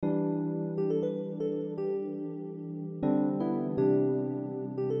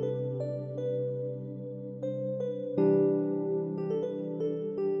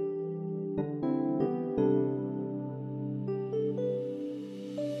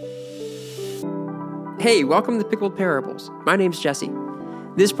Hey, welcome to Pickled Parables. My name's Jesse.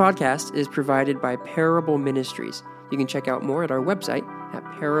 This podcast is provided by Parable Ministries. You can check out more at our website at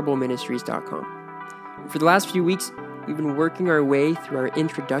parableministries.com. For the last few weeks, we've been working our way through our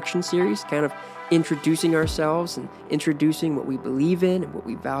introduction series, kind of introducing ourselves and introducing what we believe in and what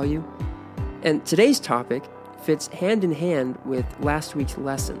we value. And today's topic fits hand in hand with last week's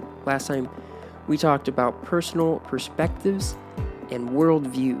lesson. Last time, we talked about personal perspectives and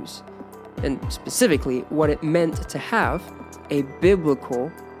worldviews, and specifically what it meant to have a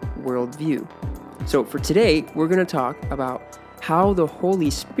biblical worldview. So for today, we're going to talk about how the Holy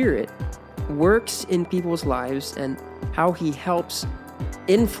Spirit works in people's lives and how he helps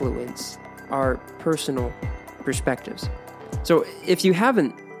influence our personal perspectives. So if you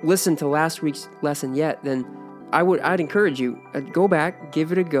haven't listened to last week's lesson yet, then I'd encourage you, go back,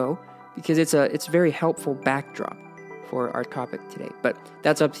 give it a go, because it's a very helpful backdrop for our topic today. But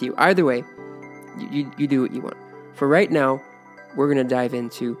that's up to you. Either way, you do what you want. For right now, we're going to dive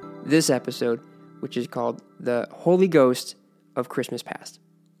into this episode, which is called The Holy Ghost of Christmas Past.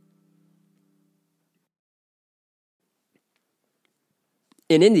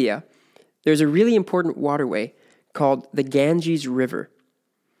 In India, there's a really important waterway called the Ganges River.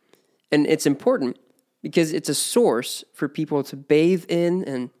 And it's important because it's a source for people to bathe in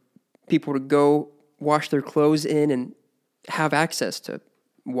and people to go wash their clothes in and have access to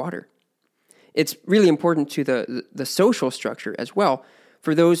water. It's really important to the social structure as well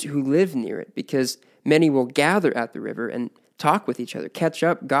for those who live near it, because many will gather at the river and talk with each other, catch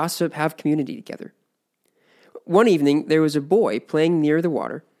up, gossip, have community together. One evening, there was a boy playing near the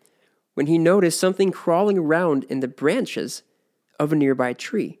water when he noticed something crawling around in the branches of a nearby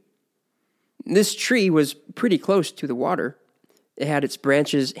tree. This tree was pretty close to the water. It had its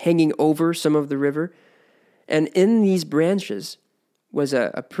branches hanging over some of the river, and in these branches was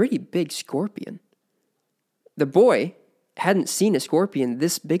a pretty big scorpion. The boy hadn't seen a scorpion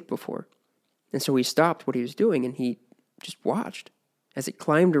this big before, and so he stopped what he was doing and he just watched as it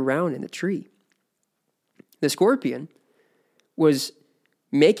climbed around in the tree. The scorpion was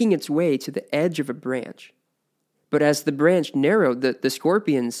making its way to the edge of a branch, but as the branch narrowed, the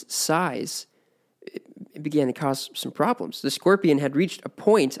scorpion's size it began to cause some problems. The scorpion had reached a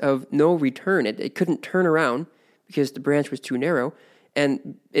point of no return. It couldn't turn around because the branch was too narrow,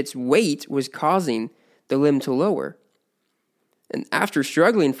 and its weight was causing the limb to lower. And after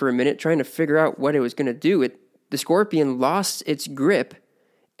struggling for a minute, trying to figure out what it was going to do, the scorpion lost its grip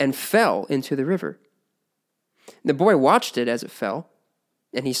and fell into the river. The boy watched it as it fell,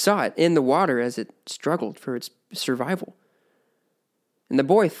 and he saw it in the water as it struggled for its survival. And the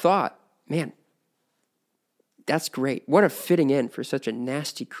boy thought, man, that's great. What a fitting end for such a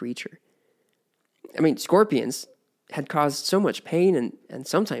nasty creature. I mean, scorpions had caused so much pain, and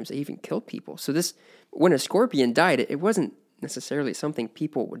sometimes they even killed people. So when a scorpion died, it wasn't necessarily something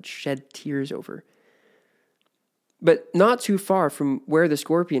people would shed tears over. But not too far from where the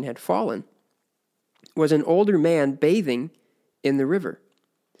scorpion had fallen was an older man bathing in the river.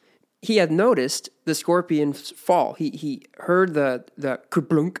 He had noticed the scorpion's fall. He heard the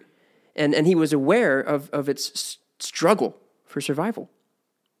kerblunk, and he was aware of its struggle for survival.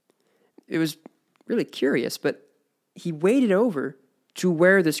 It was really curious, but he waded over to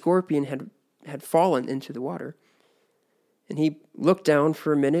where the scorpion had fallen into the water. And he looked down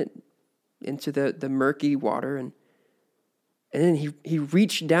for a minute into the murky water, and then he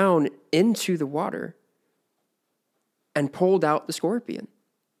reached down into the water and pulled out the scorpion.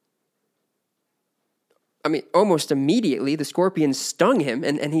 I mean, almost immediately, the scorpion stung him,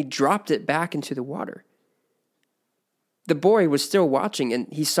 and he dropped it back into the water. The boy was still watching,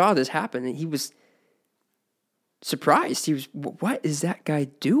 and he saw this happen, and he was surprised. He was, what is that guy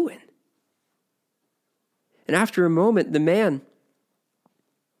doing? And after a moment, the man,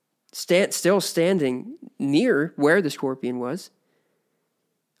 still standing near where the scorpion was,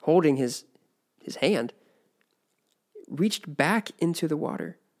 holding his hand, reached back into the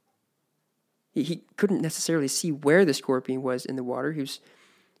water. He couldn't necessarily see where the scorpion was in the water. He was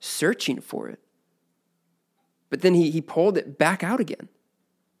searching for it. But then he pulled it back out again.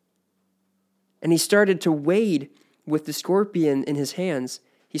 And he started to wade with the scorpion in his hands.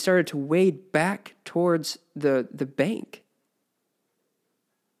 He started to wade back towards the bank.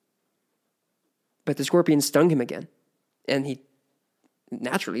 But the scorpion stung him again. And he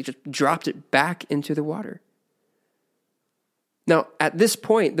naturally just dropped it back into the water. Now, at this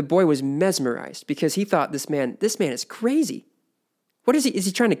point, the boy was mesmerized because he thought this man is crazy. What is he? Is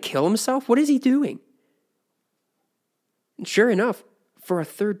he trying to kill himself? What is he doing? And sure enough, for a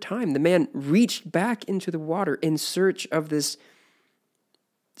third time, the man reached back into the water in search of this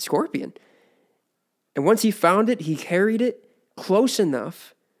scorpion. And once he found it, he carried it close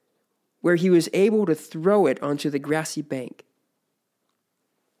enough where he was able to throw it onto the grassy bank.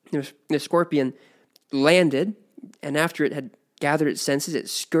 The scorpion landed, and after it had gathered its senses, it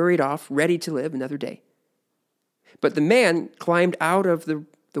scurried off, ready to live another day. But the man climbed out of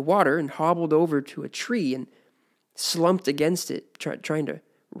the water and hobbled over to a tree and slumped against it, trying to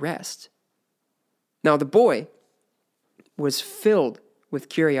rest. Now the boy was filled with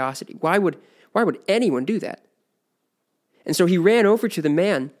curiosity. Why would anyone do that? And so he ran over to the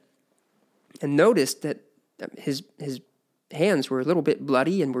man and noticed that his hands were a little bit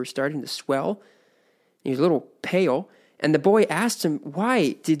bloody and were starting to swell. He was a little pale. And the boy asked him,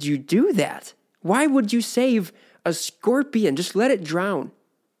 "Why did you do that? Why would you save a scorpion? Just let it drown."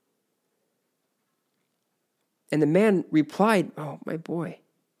 And the man replied, "Oh, my boy,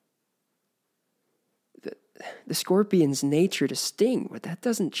 the scorpion's nature to sting, but that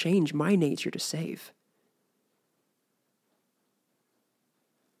doesn't change my nature to save."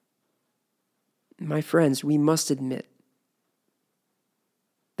 My friends, we must admit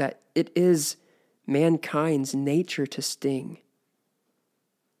that it is mankind's nature to sting.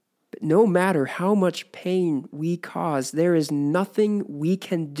 But no matter how much pain we cause, there is nothing we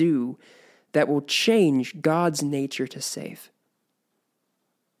can do that will change God's nature to save.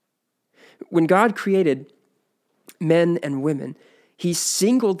 When God created men and women, he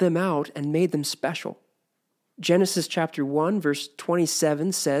singled them out and made them special. Genesis chapter 1, verse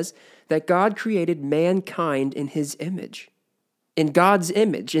 27 says that God created mankind in his image. In God's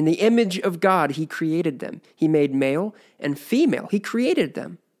image, in the image of God, he created them. He made male and female. He created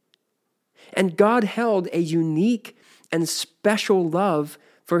them. And God held a unique and special love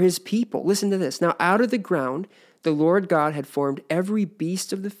for his people. Listen to this. Now, out of the ground, the Lord God had formed every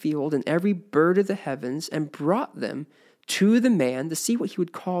beast of the field and every bird of the heavens and brought them to the man to see what he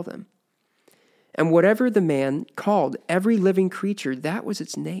would call them. And whatever the man called every living creature, that was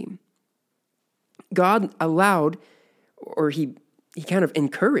its name. God allowed, or he kind of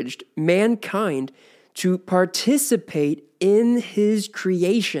encouraged mankind to participate in his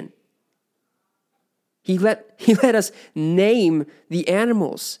creation. He let us name the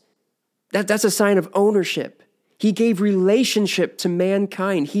animals. That's a sign of ownership. He gave relationship to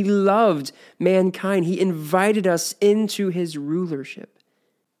mankind. He loved mankind. He invited us into his rulership.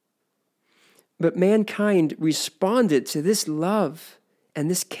 But mankind responded to this love and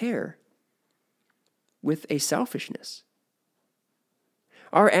this care with a selfishness.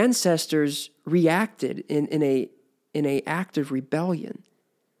 Our ancestors reacted in a act of rebellion,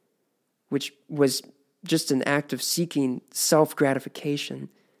 which was just an act of seeking self-gratification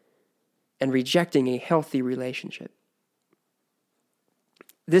and rejecting a healthy relationship.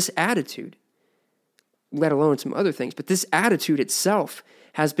 This attitude, let alone some other things, but this attitude itself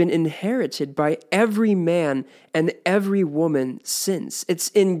has been inherited by every man and every woman since. It's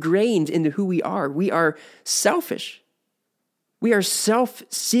ingrained into who we are. We are selfish. We are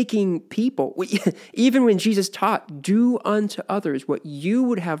self-seeking people. Even when Jesus taught, "Do unto others what you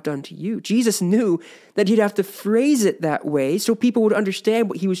would have done to you," Jesus knew that he'd have to phrase it that way so people would understand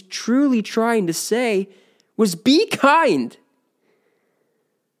what he was truly trying to say was be kind.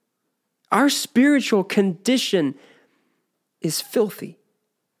 Our spiritual condition is filthy.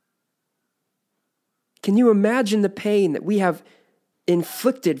 Can you imagine the pain that we have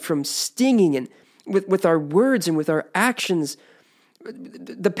inflicted from stinging and with our words and with our actions?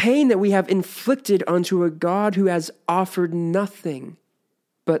 The pain that we have inflicted onto a God who has offered nothing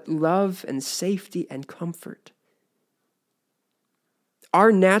but love and safety and comfort.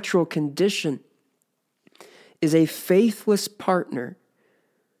 Our natural condition is a faithless partner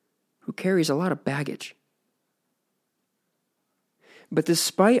who carries a lot of baggage. But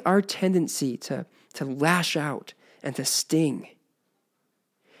despite our tendency to lash out and to sting,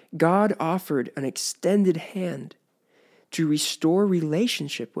 God offered an extended hand to restore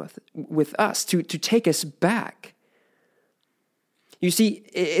relationship with us, to take us back. You see,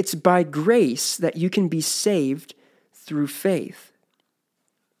 it's by grace that you can be saved through faith.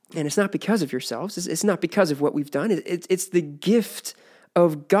 And it's not because of yourselves. It's not because of what we've done. It's the gift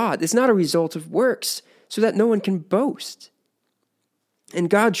of God. It's not a result of works, so that no one can boast. And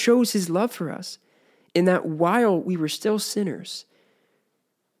God shows his love for us in that while we were still sinners,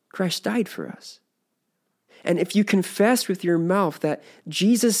 Christ died for us. And if you confess with your mouth that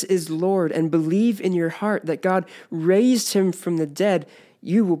Jesus is Lord and believe in your heart that God raised him from the dead,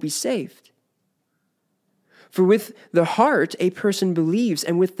 you will be saved. For with the heart a person believes,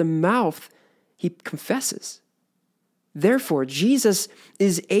 and with the mouth he confesses. Therefore, Jesus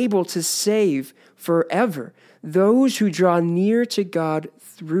is able to save forever those who draw near to God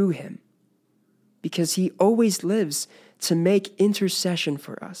through him. because he always lives to make intercession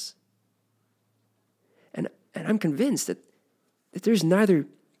for us. And I'm convinced that there's neither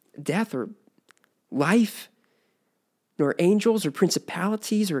death or life, nor angels or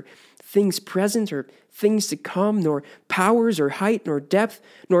principalities or things present or things to come, nor powers or height nor depth,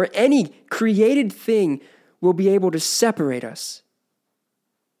 nor any created thing will be able to separate us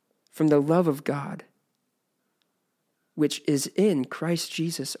from the love of God, which is in Christ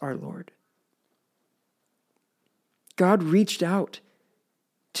Jesus our Lord. God reached out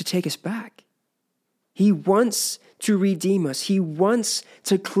to take us back. He wants to redeem us. He wants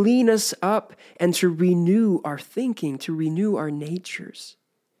to clean us up and to renew our thinking, to renew our natures.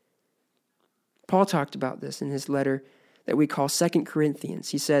 Paul talked about this in his letter that we call 2 Corinthians.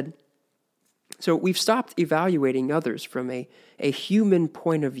 He said, so we've stopped evaluating others from a human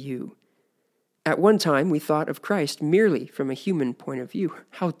point of view. At one time, we thought of Christ merely from a human point of view.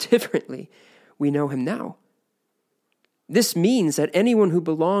 How differently we know him now. This means that anyone who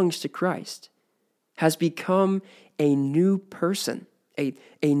belongs to Christ has become a new person, a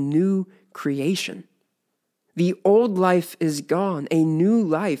new creation. The old life is gone. A new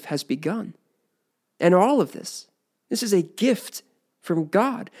life has begun. And all of this is a gift from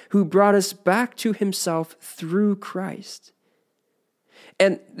God who brought us back to himself through Christ.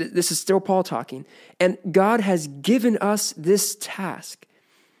 And this is still Paul talking. And God has given us this task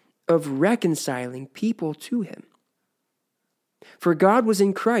of reconciling people to him. For God was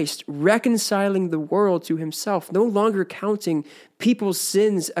in Christ, reconciling the world to himself, no longer counting people's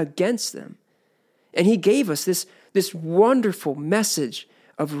sins against them. And he gave us this wonderful message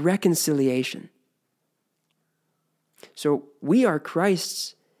of reconciliation. So we are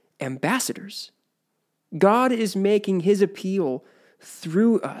Christ's ambassadors. God is making his appeal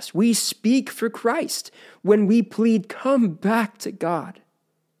through us. We speak for Christ when we plead, come back to God.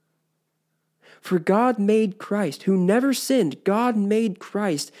 For God made Christ, who never sinned, God made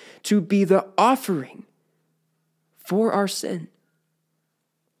Christ to be the offering for our sin,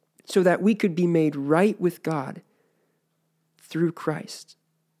 so that we could be made right with God through Christ.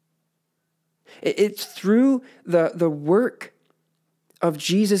 It's through the work of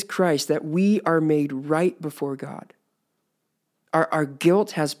Jesus Christ that we are made right before God. Our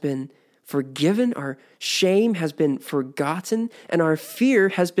guilt has been forgiven, our shame has been forgotten, and our fear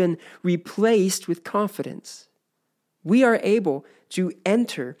has been replaced with confidence. We are able to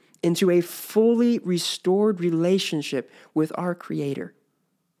enter into a fully restored relationship with our Creator.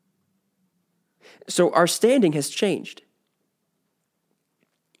 So our standing has changed.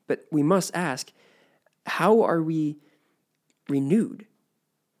 But we must ask, how are we renewed?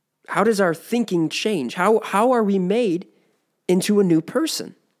 How does our thinking change? How are we made into a new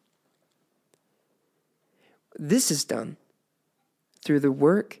person? This is done through the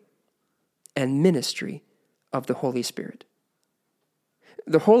work and ministry of the Holy Spirit.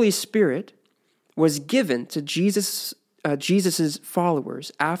 The Holy Spirit was given to Jesus's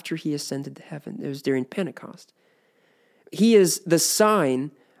followers after he ascended to heaven. It was during Pentecost. He is the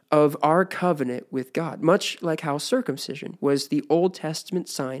sign of our covenant with God, much like how circumcision was the Old Testament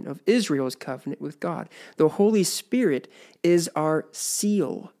sign of Israel's covenant with God. The Holy Spirit is our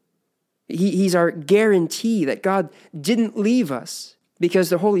seal. He's our guarantee that God didn't leave us, because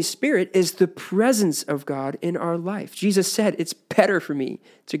the Holy Spirit is the presence of God in our life. Jesus said, it's better for me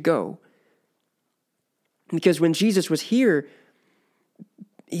to go. Because when Jesus was here,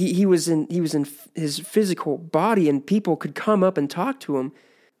 he was in his physical body, and people could come up and talk to him,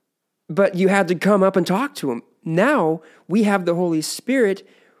 but you had to come up and talk to him. Now we have the Holy Spirit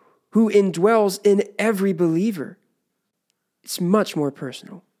who indwells in every believer. It's much more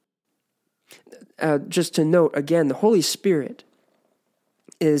personal. Just to note again, the Holy Spirit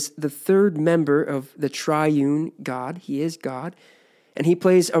is the third member of the triune God. He is God, and he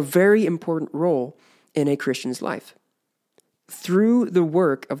plays a very important role in a Christian's life. Through the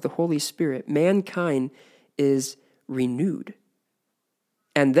work of the Holy Spirit, mankind is renewed,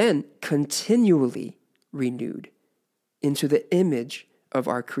 and then continually renewed into the image of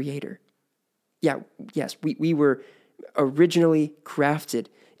our Creator. Yes, we were originally crafted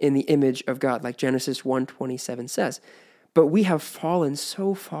in the image of God, like Genesis 1:27 says. But we have fallen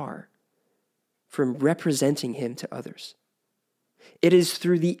so far from representing him to others. It is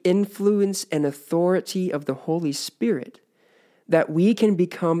through the influence and authority of the Holy Spirit that we can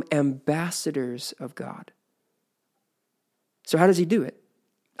become ambassadors of God. So how does he do it?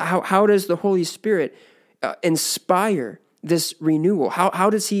 How does the Holy Spirit inspire this renewal?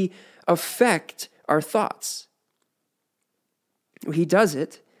 How does he affect our thoughts? He does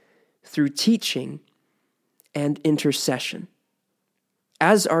it through teaching and intercession.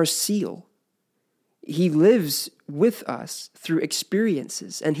 As our seal, He lives with us through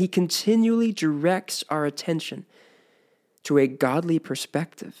experiences, and he continually directs our attention to a godly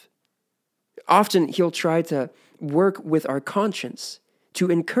perspective. Often he'll try to work with our conscience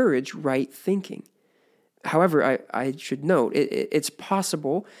to encourage right thinking. However, I should note, it's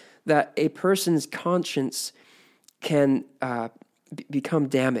possible that a person's conscience can become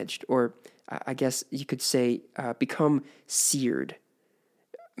damaged, or I guess you could say become seared,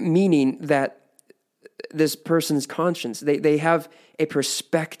 meaning that this person's conscience, they have a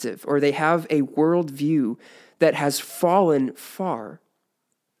perspective, or they have a worldview that has fallen far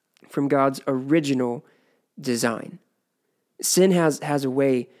from God's original design. Sin has a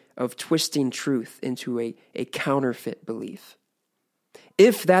way of twisting truth into a counterfeit belief.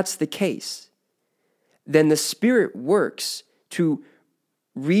 If that's the case, then the Spirit works to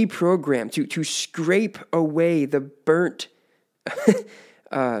reprogram, to scrape away the burnt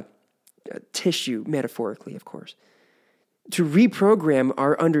tissue, metaphorically, of course, to reprogram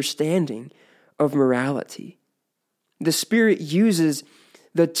our understanding of morality. The Spirit uses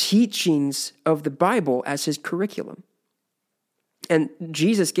the teachings of the Bible as his curriculum. And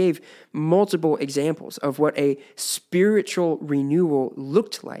Jesus gave multiple examples of what a spiritual renewal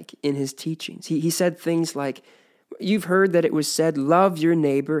looked like in his teachings. He said things like, "You've heard that it was said, 'Love your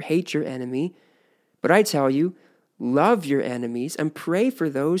neighbor, hate your enemy.' But I tell you, love your enemies and pray for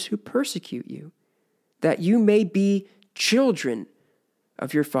those who persecute you, that you may be children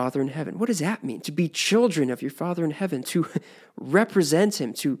of your Father in heaven." What does that mean? To be children of your Father in heaven, to represent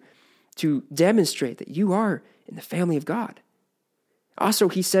him, to demonstrate that you are in the family of God. Also,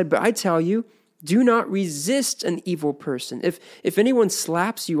 he said, "But I tell you, do not resist an evil person. If anyone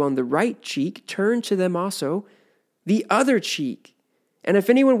slaps you on the right cheek, turn to them also the other cheek. And if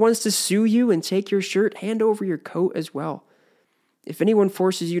anyone wants to sue you and take your shirt, hand over your coat as well. If anyone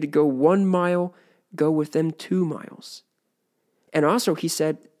forces you to go 1 mile, go with them 2 miles. And also, he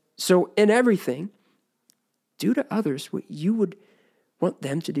said, so in everything, do to others what you would want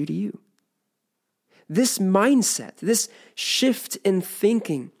them to do to you." This mindset, this shift in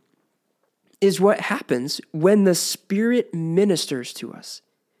thinking, is what happens when the Spirit ministers to us.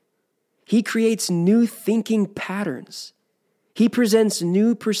 He creates new thinking patterns. He presents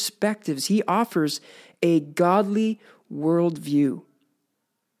new perspectives. He offers a godly worldview.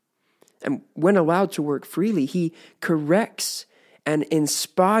 And when allowed to work freely, he corrects and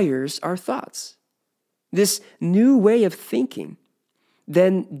inspires our thoughts. This new way of thinking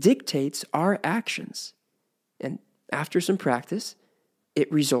then dictates our actions. And after some practice,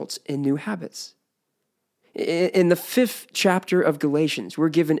 it results in new habits. In the 5th chapter of Galatians, we're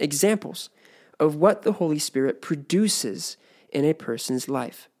given examples of what the Holy Spirit produces in a person's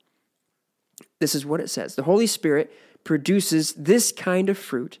life. This is what it says. The Holy Spirit produces this kind of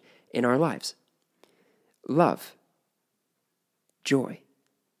fruit in our lives: love, joy,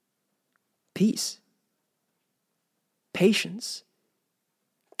 peace, patience,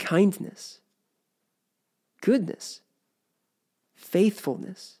 kindness, goodness,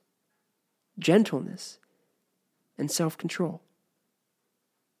 faithfulness, gentleness, and self-control.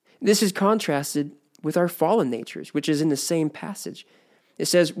 This is contrasted with our fallen natures, which is in the same passage. It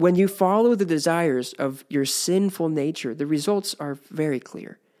says, when you follow the desires of your sinful nature, the results are very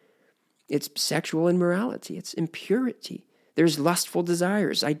clear. It's sexual immorality, it's impurity. There's lustful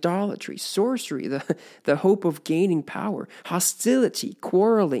desires, idolatry, sorcery, the hope of gaining power, hostility,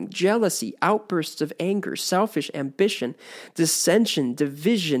 quarreling, jealousy, outbursts of anger, selfish ambition, dissension,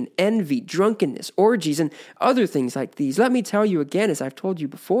 division, envy, drunkenness, orgies, and other things like these. Let me tell you again, as I've told you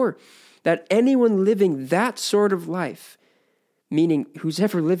before, that anyone living that sort of life, meaning who's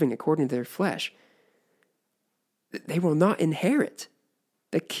ever living according to their flesh, they will not inherit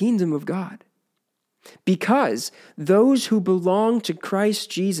the kingdom of God. Because those who belong to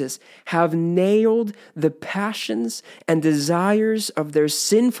Christ Jesus have nailed the passions and desires of their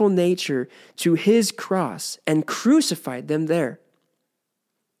sinful nature to his cross and crucified them there.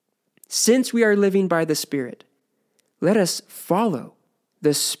 Since we are living by the Spirit, let us follow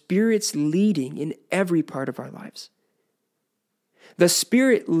the Spirit's leading in every part of our lives. The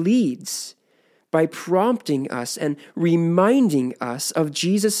Spirit leads by prompting us and reminding us of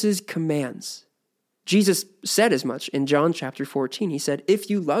Jesus' commands. Jesus said as much in John chapter 14. He said, "If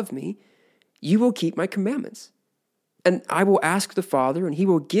you love me, you will keep my commandments. And I will ask the Father, and he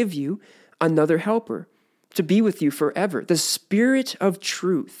will give you another helper to be with you forever, the Spirit of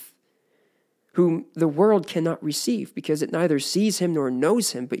truth, whom the world cannot receive because it neither sees him nor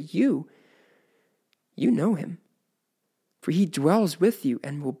knows him, but you know him, for he dwells with you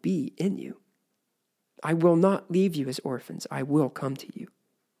and will be in you. I will not leave you as orphans. I will come to you."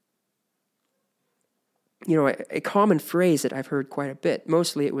 a common phrase that I've heard quite a bit.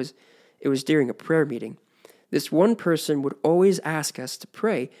 Mostly it was during a prayer meeting. This one person would always ask us to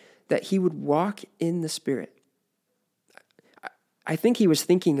pray that he would walk in the Spirit. I think he was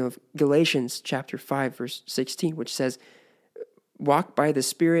thinking of Galatians chapter 5, verse 16, which says, "Walk by the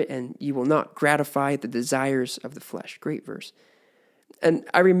Spirit and you will not gratify the desires of the flesh." Great verse. And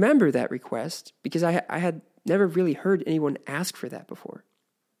I remember that request because I had never really heard anyone ask for that before.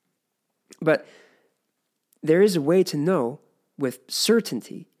 But there is a way to know with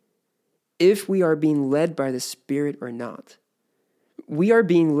certainty if we are being led by the Spirit or not. We are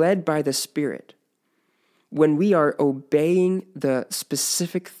being led by the Spirit when we are obeying the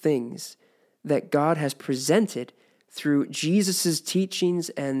specific things that God has presented through Jesus' teachings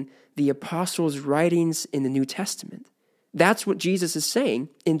and the apostles' writings in the New Testament. That's what Jesus is saying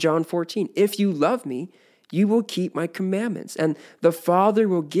in John 14. "If you love me, you will keep my commandments, and the Father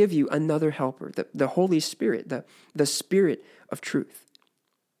will give you another helper," the Holy Spirit, the Spirit of truth.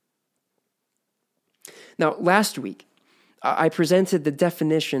 Now, last week, I presented the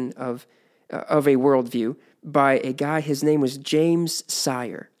definition of a worldview by a guy. His name was James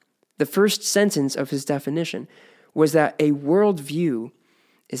Sire. The first sentence of his definition was that a worldview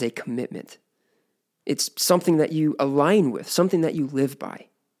is a commitment. It's something that you align with, something that you live by.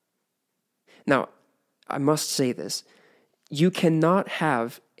 Now, I must say this. You cannot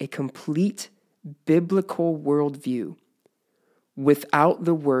have a complete biblical worldview without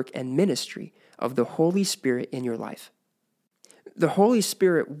the work and ministry of the Holy Spirit in your life. The Holy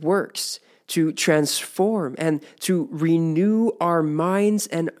Spirit works to transform and to renew our minds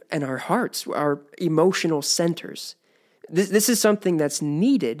and our hearts, our emotional centers. This is something that's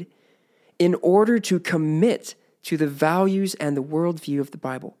needed in order to commit to the values and the worldview of the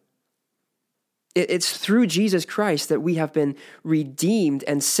Bible. It's through Jesus Christ that we have been redeemed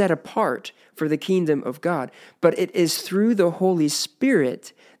and set apart for the kingdom of God. But it is through the Holy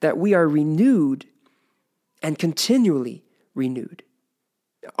Spirit that we are renewed and continually renewed.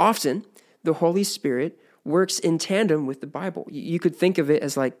 Often, the Holy Spirit works in tandem with the Bible. You could think of it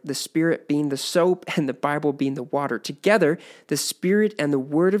as like the Spirit being the soap and the Bible being the water. Together, the Spirit and the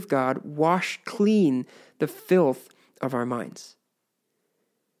Word of God wash clean the filth of our minds.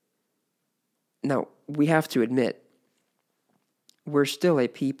 Now, we have to admit, we're still a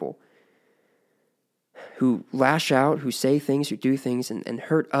people who lash out, who say things, who do things, and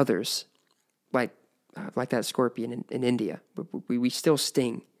hurt others, like that scorpion in India. We still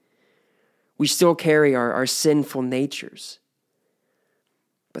sting. We still carry our sinful natures.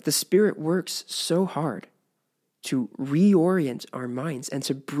 But the Spirit works so hard to reorient our minds and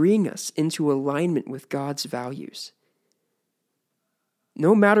to bring us into alignment with God's values.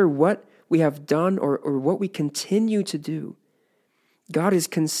 No matter what we have done or what we continue to do, God is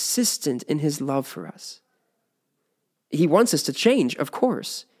consistent in his love for us. He wants us to change, of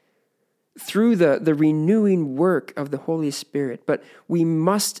course, through the renewing work of the Holy Spirit. But we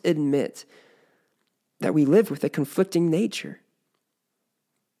must admit that we live with a conflicting nature.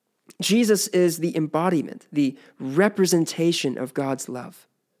 Jesus is the embodiment, the representation of God's love.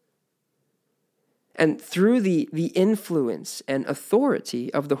 And through the influence and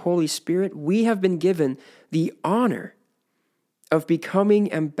authority of the Holy Spirit, we have been given the honor of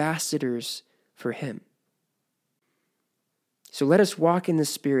becoming ambassadors for him. So let us walk in the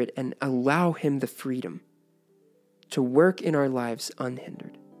Spirit and allow him the freedom to work in our lives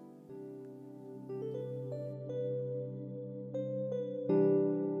unhindered.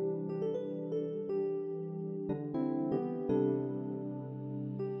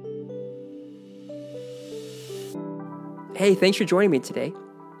 Hey, thanks for joining me today.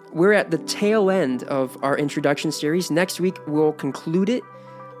 We're at the tail end of our introduction series. Next week, we'll conclude it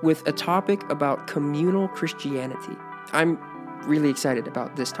with a topic about communal Christianity. I'm really excited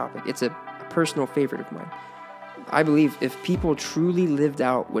about this topic. It's a personal favorite of mine. I believe if people truly lived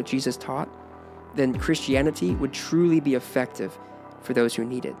out what Jesus taught, then Christianity would truly be effective for those who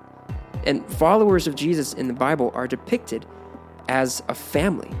need it. And followers of Jesus in the Bible are depicted as a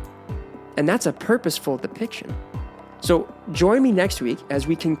family. And that's a purposeful depiction. So join me next week as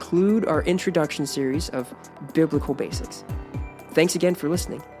we conclude our introduction series of biblical basics. Thanks again for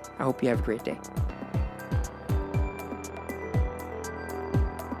listening. I hope you have a great day.